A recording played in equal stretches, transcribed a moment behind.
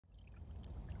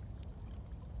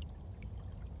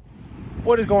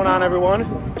What is going on,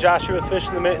 everyone? Joshua with Fish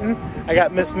in the Mitten. I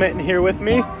got Miss Mitten here with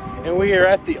me, and we are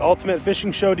at the Ultimate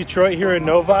Fishing Show Detroit here in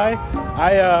Novi.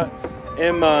 I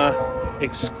am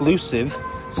exclusive,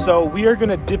 so we are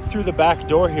gonna dip through the back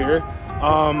door here.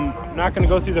 I'm not gonna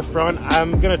go through the front.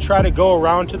 I'm gonna try to go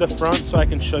around to the front so I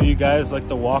can show you guys like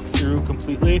the walkthrough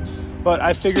completely. But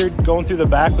I figured going through the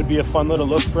back would be a fun little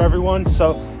look for everyone,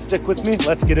 so stick with me.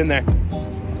 Let's get in there.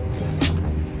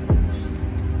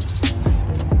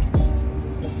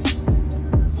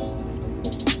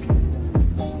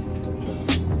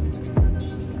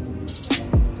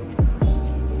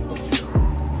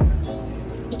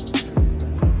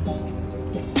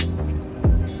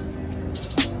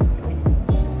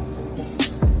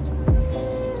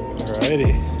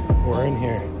 Alrighty, we're in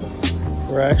here.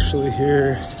 We're actually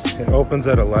here. It opens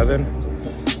at 11,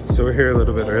 so we're here a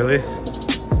little bit early.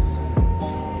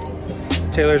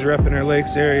 Taylor's repping her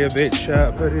Lakes area bait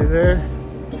shop hoodie there.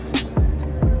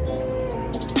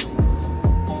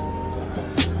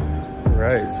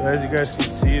 Right, so as you guys can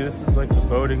see, this is like the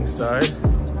boating side.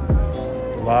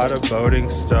 A lot of boating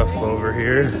stuff over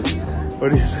here.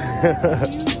 What do you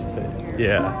think?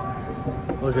 Yeah,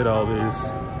 look at all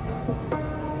these.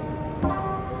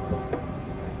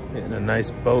 Getting a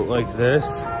nice boat like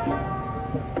this.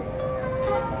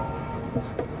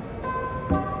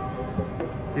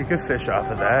 You could fish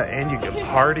off of that, and you could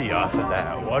party off of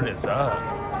that. What is up?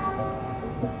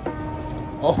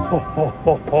 Oh, ho,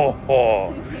 ho, ho,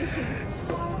 ho.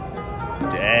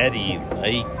 Daddy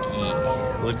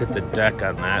likey. Look at the deck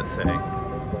on that thing.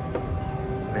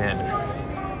 Man,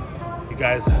 you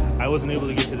guys, I wasn't able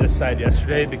to get to this side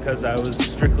yesterday because I was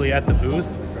strictly at the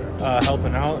booth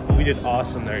helping out. We did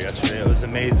awesome there yesterday. It was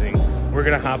amazing. We're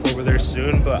gonna hop over there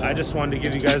soon, but I just wanted to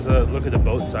give you guys a look at the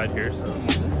boat side here. So.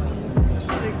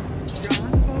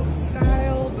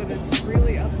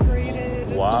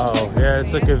 Wow, yeah,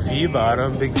 it's like a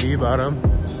V-bottom, big V-bottom.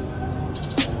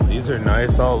 These are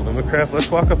nice, all Lumicraft.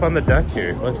 Let's walk up on the deck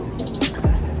here.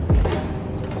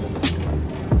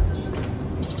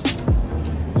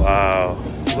 Wow,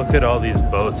 look at all these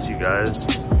boats, you guys.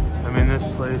 I mean, this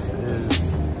place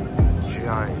is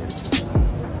giant.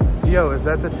 Yo, is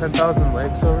that the 10,000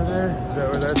 Lakes over there? Is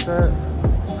that where that's at?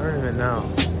 I don't even know.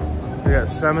 We got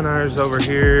seminars over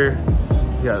here.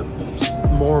 We got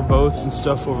more boats and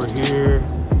stuff over here.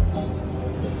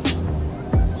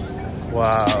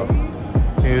 Wow.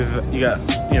 You got,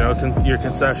 you know, your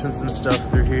concessions and stuff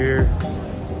through here.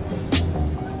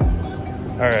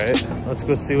 All right, let's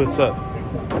go see what's up.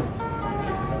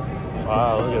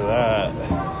 Wow, look at that.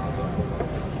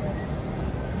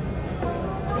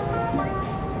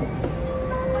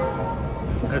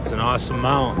 That's an awesome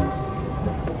mount.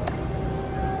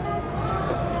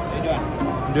 How you doing?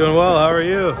 I'm doing well, how are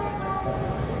you?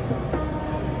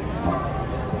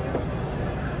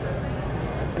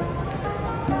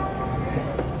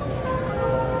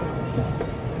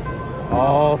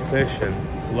 All fishing,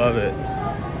 love it.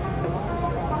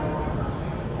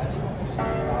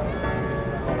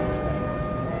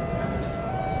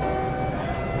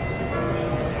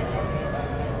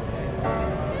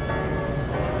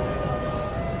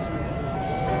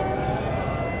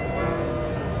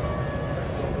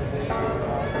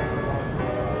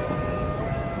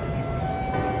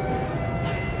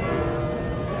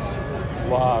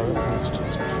 Wow, this is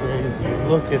just crazy.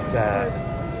 Look at that.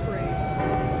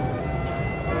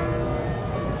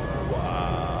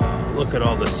 Look at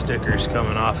all the stickers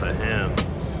coming off of him.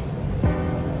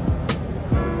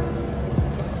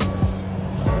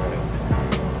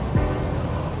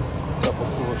 Couple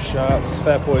cool shots,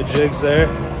 Fat Boy Jigs there.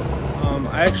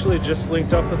 I actually just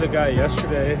linked up with a guy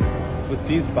yesterday with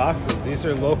these boxes. These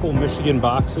are local Michigan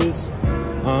boxes.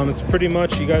 It's pretty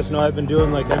much, you guys know I've been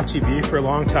doing like MTB for a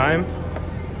long time.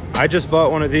 I just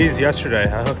bought one of these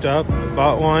yesterday. I hooked up,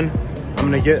 bought one. I'm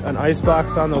gonna get an ice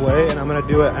box on the way, and I'm gonna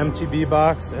do an MTB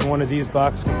box and one of these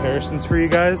box comparisons for you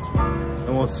guys,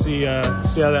 and we'll see how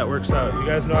that works out. You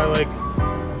guys know I like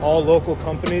all local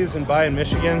companies and buy in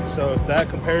Michigan, so if that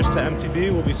compares to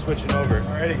MTB, we'll be switching over.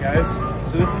 Alrighty guys,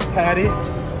 so this is Patty.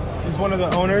 She's one of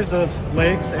the owners of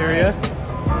Lakes area.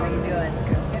 How you doing?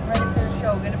 Just getting ready for the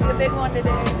show. Gonna be a big one today.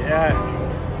 Yeah.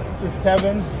 This is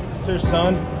Kevin. This is her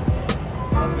son.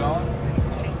 How's it going?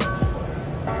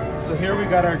 So here we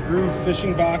got our Groove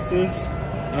fishing boxes,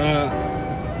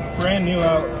 brand new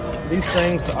out. These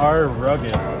things are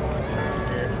rugged.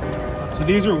 So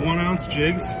these are 1 ounce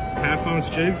jigs, half ounce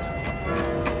jigs.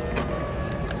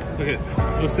 Look at,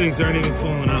 those things aren't even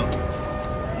falling out.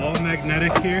 All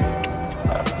magnetic here.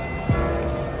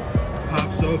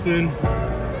 Pops open,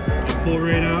 they pull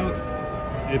right out.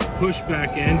 They push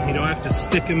back in. You don't have to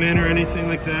stick them in or anything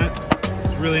like that.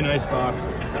 really nice boxes.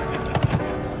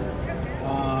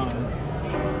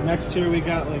 Next here we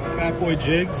got like Fat Boy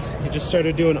Jigs. He just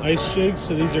started doing ice jigs,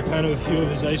 so these are kind of a few of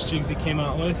his ice jigs he came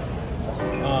out with.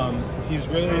 He's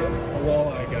really a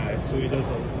walleye guy, so he does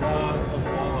a lot of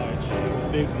walleye jigs,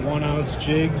 big 1 ounce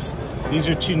jigs. These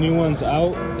are 2 new ones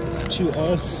out to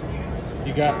us.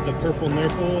 You got the purple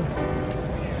nurple,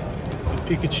 the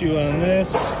Pikachu on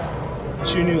this,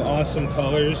 2 new awesome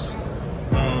colors.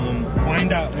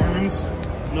 Wyandotte worms,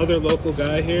 another local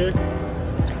guy here,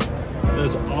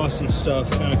 does awesome stuff,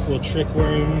 kind of cool trick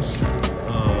worms,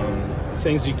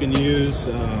 things you can use,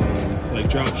 like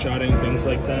drop shotting, things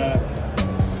like that.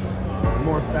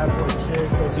 More Fat Boy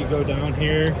Jigs as you go down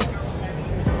here.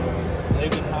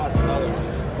 Lakewood Hot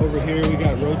Sellers. Over here we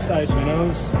got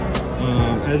Roadsideminnows.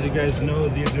 As you guys know,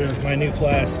 these are my new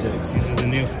plastics. These are the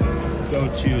new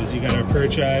go-tos. You got our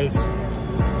perch eyes.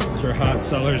 These were hot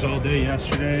sellers all day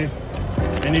yesterday.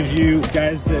 Any of you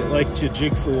guys that like to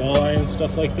jig for walleye and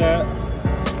stuff like that,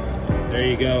 there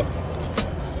you go.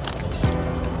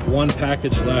 1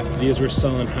 package left. These were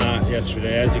selling hot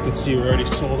yesterday. As you can see, we already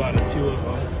sold out of 2 of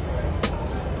them.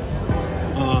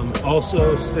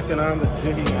 Also, sticking on the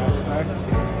jigging aspect,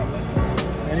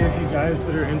 any of you guys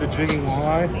that are into jigging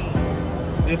walleye,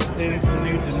 this is the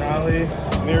new Denali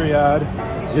Myriad.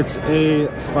 It's a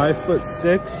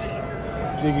 5'6"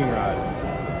 jigging rod.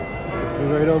 So fit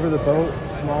right over the boat,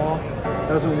 small,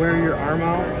 doesn't wear your arm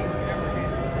out.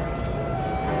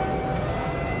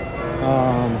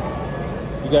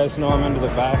 You guys know I'm into the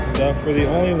bass stuff. We're the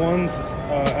only ones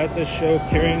at this show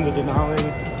carrying the Denali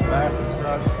Bass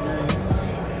Rod Series.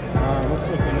 Looks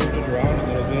like we moved it around a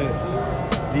little bit.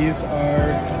 These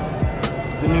are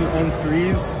the new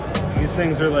N3s. These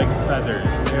things are like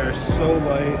feathers. They are so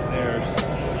light. They are, it's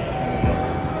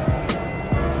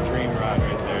a dream rod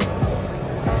right there.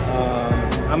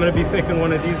 I'm going to be picking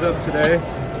one of these up today.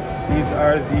 These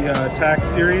are the Tack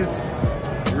Series.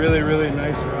 Really, really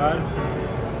nice rod.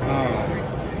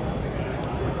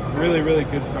 Really, really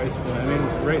good price point. I mean,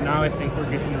 right now I think we're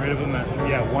getting rid of them at,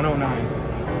 yeah,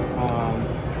 $109.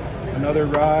 Another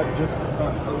rod just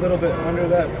a little bit under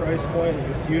that price point is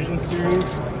the Fusion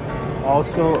Series.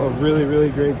 Also a really, really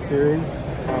great series.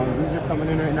 These are coming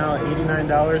in right now at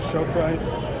 $89 show price.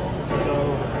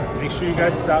 So make sure you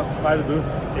guys stop by the booth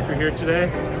if you're here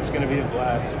today. It's going to be a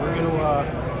blast. We're going to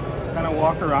kind of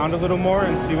walk around a little more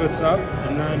and see what's up,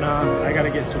 and then I got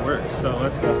to get to work. So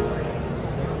let's go.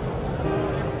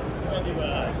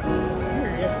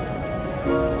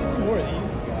 Some more of these.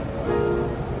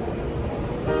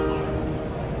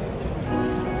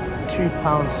 2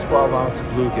 pounds, 12 ounce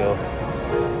bluegill.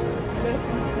 That's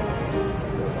insane.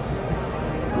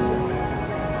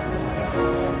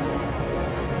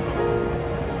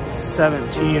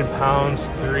 17 pounds,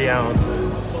 3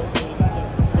 ounces.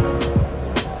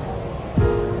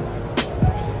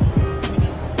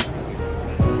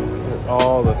 Look at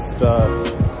all the stuff.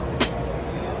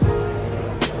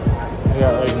 We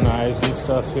got like knives and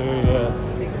stuff here, yeah.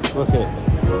 Look at.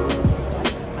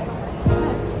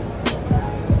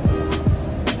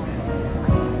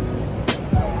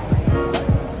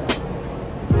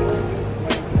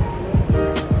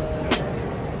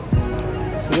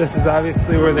 This is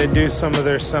obviously where they do some of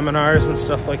their seminars and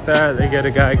stuff like that. They get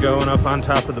a guy going up on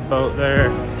top of the boat there.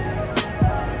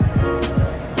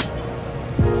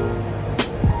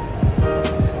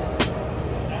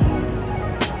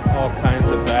 All kinds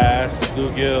of bass,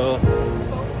 bluegill,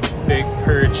 big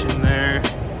perch in there.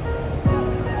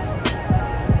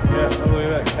 Yeah, look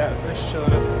at that catfish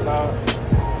chilling at the top.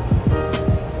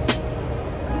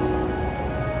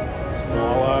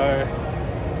 Small eye.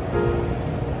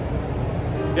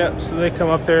 Yep, so they come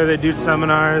up there, they do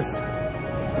seminars,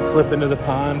 flip into the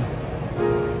pond.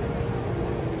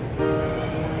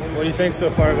 What do you think so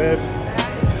far, babe?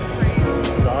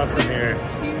 It's awesome here.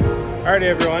 Alrighty,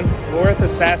 everyone. We're at the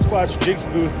Sasquatchjigs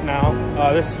booth now.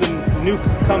 This is a new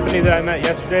company that I met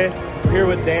yesterday. We're here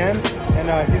with Dan, and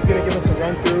he's going to give us a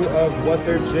run through of what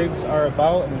their jigs are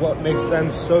about and what makes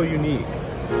them so unique.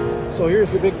 So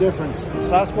here's the big difference.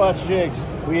 Sasquatch jigs,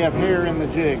 we have hair in the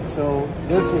jig. So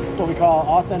this is what we call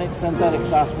authentic synthetic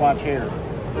Sasquatch hair.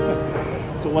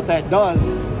 So what that does,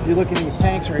 you look at these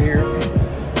tanks right here,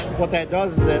 what that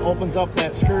does is it opens up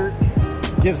that skirt,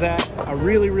 gives that a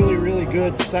really, really, really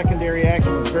good secondary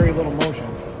action with very little motion.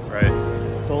 Right.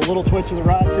 So a little twitch of the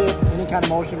rod tip, any kind of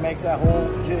motion makes that whole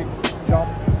jig jump,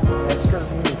 that skirt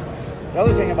move. The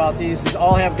other thing about these is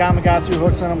all have Gamakatsu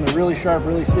hooks in them. They're really sharp,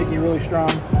 really sticky, really strong.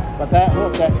 But that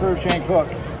hook, that curved shank hook,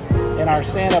 in our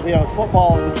stand-up, we have a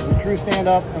football, which is a true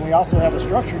stand-up, and we also have a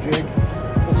structure jig,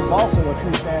 which is also a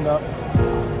true stand-up.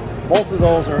 Both of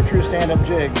those are a true stand-up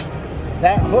jig.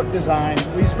 that hook design,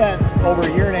 we spent over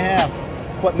 1.5 years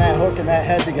putting that hook and that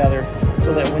head together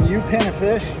so that when you pin a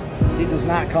fish, he does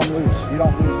not come loose. You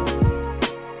don't lose it.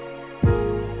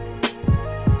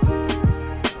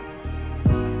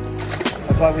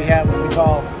 That's why we have what we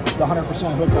call the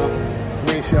 100% hookup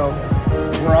ratio.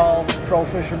 We're all pro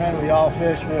fishermen. We all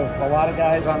fish. We have a lot of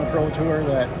guys on the pro tour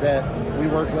that we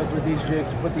work with these jigs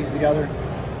to put these together.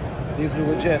 These are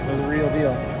legit. They're the real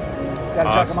deal. Got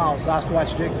to check them out.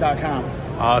 Sasquatchjigs.com.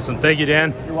 Awesome. Thank you,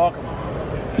 Dan. You're welcome.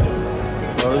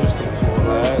 Those are some cool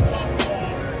hats.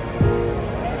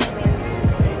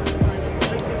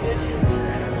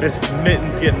 Miss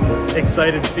Mitten's getting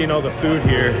excited seeing all the food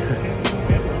here.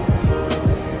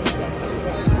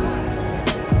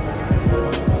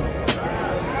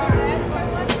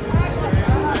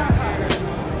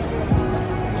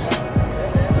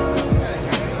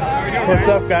 What's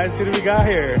up, guys? Who do we got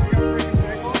here?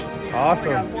 Awesome.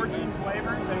 We got 14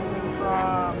 flavors, anything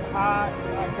from hot,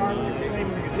 garlic,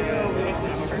 flavored dill,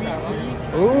 to sweet heat.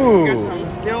 Ooh. We got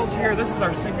some dills here. This is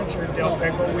our signature dill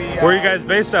pickle. Where are you guys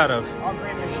based out of?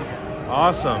 Auburn, Michigan.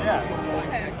 Awesome. Yeah.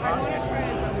 Okay, I want to try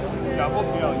a Double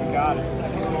dill, you got it.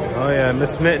 Oh yeah,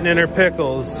 Miss Mitten and her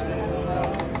pickles. Here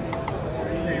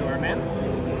you are, man.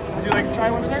 Would you like to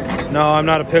try one, sir? No, I'm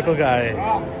not a pickle guy.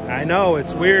 Oh. I know,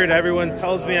 it's weird. Everyone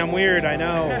tells me I'm weird, I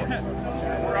know.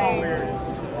 We're all weird.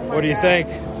 What do you think?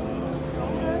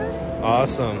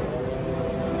 Awesome.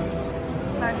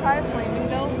 Can I try a flaming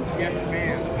dill? Yes,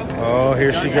 ma'am. Okay. Oh,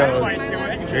 here she goes.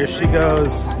 Here she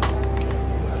goes. I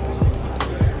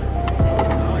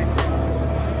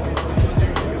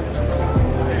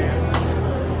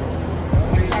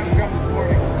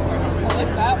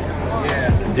like that one.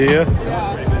 Yeah. Do you?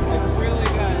 Yeah, it's really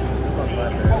good.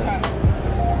 Okay.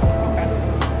 Okay.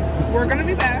 We're gonna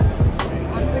be back.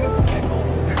 I'm gonna get some pickles.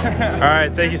 All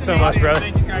right, thank you so much, brother.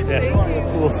 Thank you, guys. Yeah. Thank you.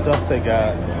 Cool stuff they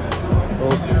got.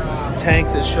 Little tank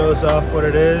that shows off what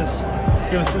it is.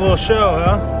 Give us a little show,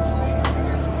 huh?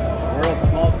 World's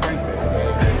smallest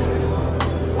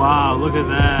crankbait. Wow, look at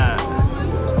that.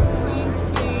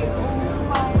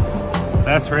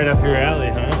 That's right up your alley,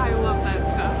 huh? I love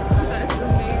that stuff. That's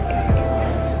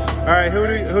amazing. All right, who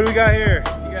do we got here?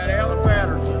 We got Alan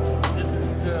Patterson. This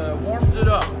is, warms it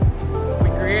up. We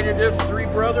created this, 3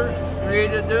 brothers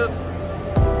created this.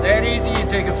 That easy, you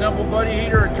take a simple buddy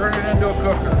heater and turn it into a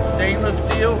cooker. Stainless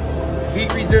steel,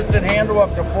 heat resistant handle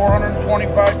up to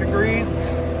 425 degrees.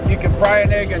 You can fry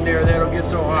an egg in there, that'll get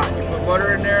so hot. You put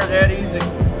butter in there, that easy.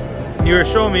 You were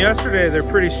showing me yesterday, they're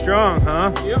pretty strong,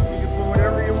 huh? Yep, you can put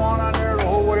whatever you want on there, it'll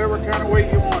hold whatever kind of weight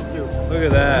you want to. Look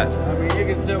at that. I mean, you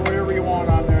can set whatever you want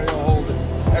on there, it'll hold it.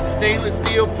 That's stainless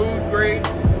steel, food grade.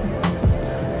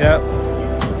 Yep.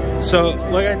 So,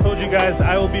 like I told you guys,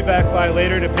 I will be back by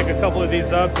later to pick a couple of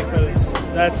these up because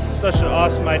that's such an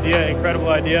awesome idea, incredible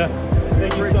idea.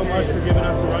 Thank you so much for giving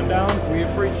us a rundown. We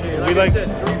appreciate it. We Like I like- said,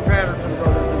 3 Patterson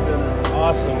brothers have done it.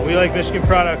 Awesome. We like Michigan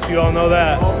products. You all know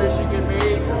that. All Michigan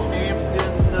made, stamped in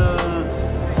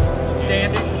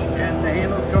Standish, and the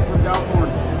handles come from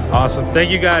California. Awesome.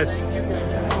 Thank you guys. Thank you guys.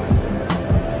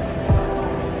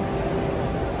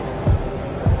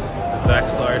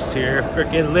 Vexlar's here,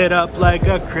 freaking lit up like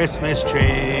a Christmas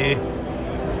tree.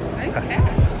 Nice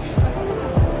catch.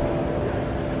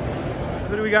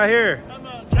 Who do we got here? I'm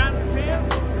John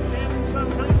Fans, and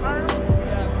Sons Honey Farm. We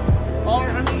have all our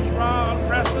honeys raw on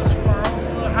presses from our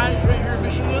own hives right here in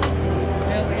Michigan.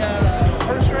 And we got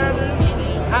horseradish,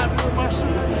 hot pepper mustard.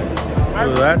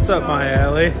 Ooh, that's up my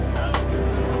alley.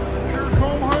 Pure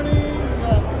comb honey. We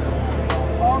got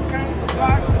all kinds of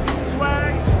blocks of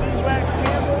beeswax, beeswax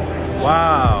candles.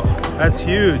 Wow, that's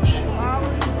huge. Holly.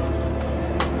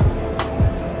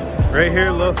 Right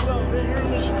here, look. So right here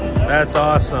in Michigan. That's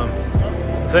awesome.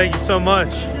 Thank you so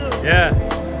much. Yeah.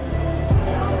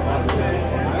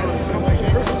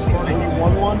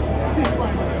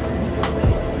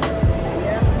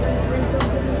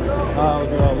 Oh,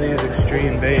 look at all these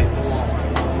extreme baits.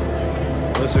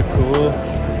 Those are cool.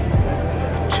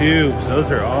 Tubes,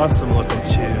 those are awesome looking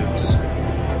tubes.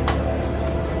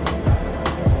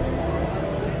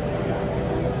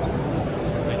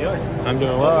 How you doing? I'm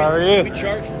doing well, how are you? We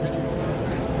charge for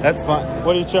video. That's fine.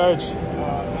 What do you charge?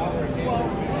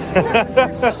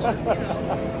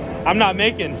 I'm not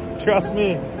making, trust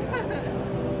me.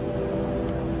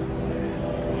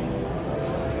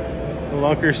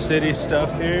 Lunker City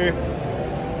stuff here.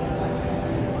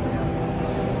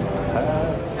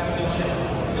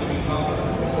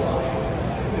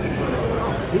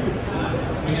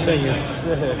 Thing is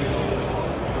sick.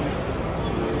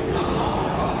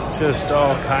 Just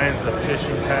all kinds of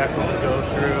fishing tackle to go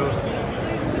through.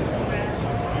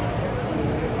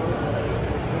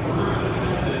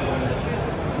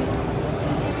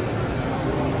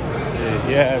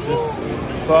 Yeah, just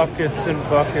buckets and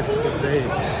buckets of bait.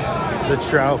 The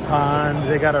trout pond,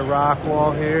 they got a rock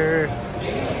wall here.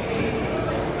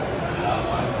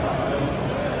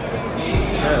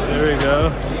 Yeah, there we go.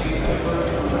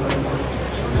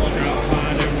 Trout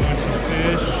pond, everyone can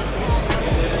fish.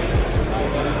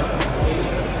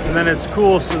 And then it's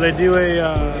cool, so they do a,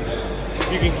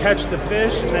 you can catch the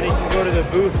fish and then you can go to the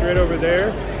booth right over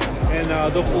there and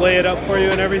they'll fillet it up for you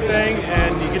and everything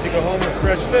and you get to go home with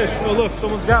fresh fish. Oh look,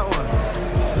 someone's got one.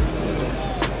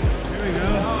 There we go.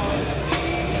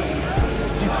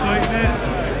 He's fighting it.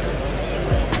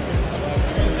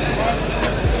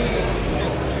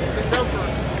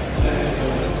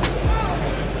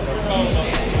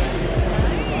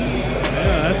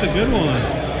 Yeah, that's a good one.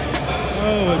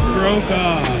 Oh, it broke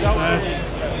off. That's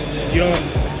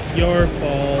your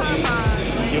fault.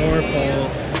 Your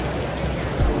fault.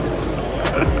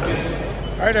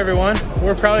 All right, everyone.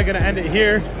 We're probably going to end it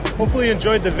here. Hopefully you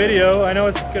enjoyed the video. I know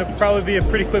it's going to probably be a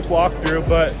pretty quick walkthrough,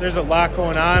 but there's a lot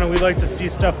going on, and we like to see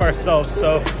stuff ourselves.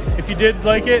 So if you did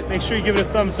like it, make sure you give it a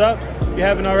thumbs up. If you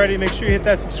haven't already, make sure you hit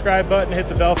that subscribe button, hit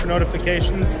the bell for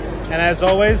notifications. And as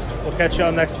always, we'll catch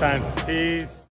y'all next time. Peace.